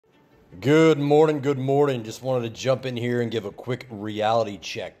Good morning, good morning. Just wanted to jump in here and give a quick reality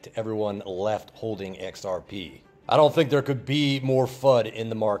check to everyone left holding XRP. I don't think there could be more FUD in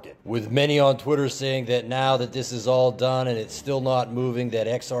the market, with many on Twitter saying that now that this is all done and it's still not moving, that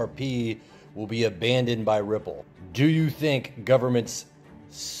XRP will be abandoned by Ripple. Do you think governments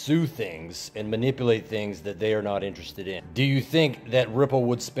sue things and manipulate things that they are not interested in? Do you think that Ripple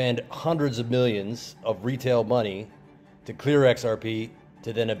would spend hundreds of millions of retail money to clear XRP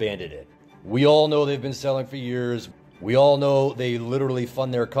to then abandon it? We all know they've been selling for years. We all know they literally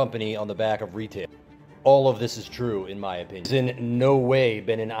fund their company on the back of retail. All of this is true, in my opinion. It's in no way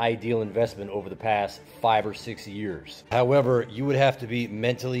been an ideal investment over the past 5 or 6 years. However, you would have to be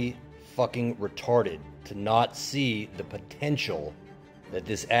mentally fucking retarded to not see the potential that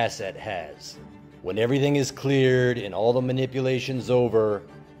this asset has. When everything is cleared and all the manipulation's over,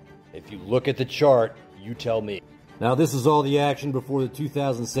 if you look at the chart, you tell me. Now, this is all the action before the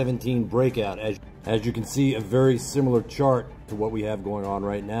 2017 breakout. As you can see, a very similar chart to what we have going on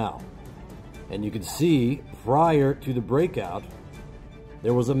right now. And you can see, prior to the breakout,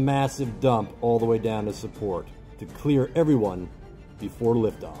 there was a massive dump all the way down to support to clear everyone before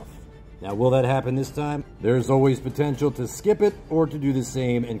liftoff. Now, will that happen this time? There's always potential to skip it or to do the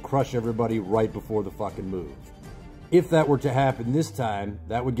same and crush everybody right before the fucking move. If that were to happen this time,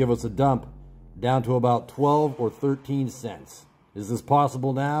 that would give us a dump down to about 12 or 13 cents. Is this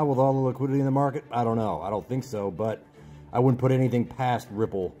possible now with all the liquidity in the market? I don't know. I don't think so, but I wouldn't put anything past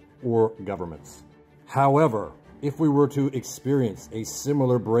Ripple or governments. However, if we were to experience a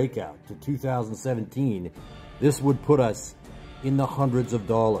similar breakout to 2017, this would put us in the hundreds of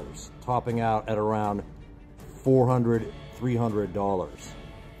dollars, topping out at around $400, $300.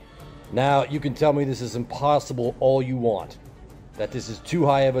 Now, you can tell me this is impossible all you want, that this is too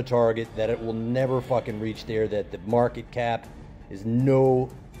high of a target, that it will never fucking reach there, that the market cap is no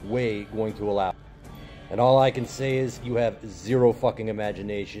way going to allow. And all I can say is you have zero fucking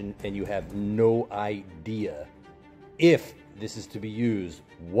imagination and you have no idea, if this is to be used,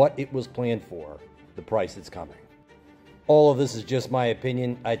 what it was planned for, the price that's coming. All of this is just my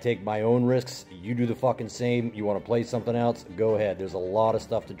opinion. I take my own risks. You do the fucking same. You want to play something else? Go ahead. There's a lot of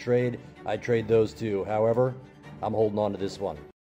stuff to trade. I trade those too. However, I'm holding on to this one.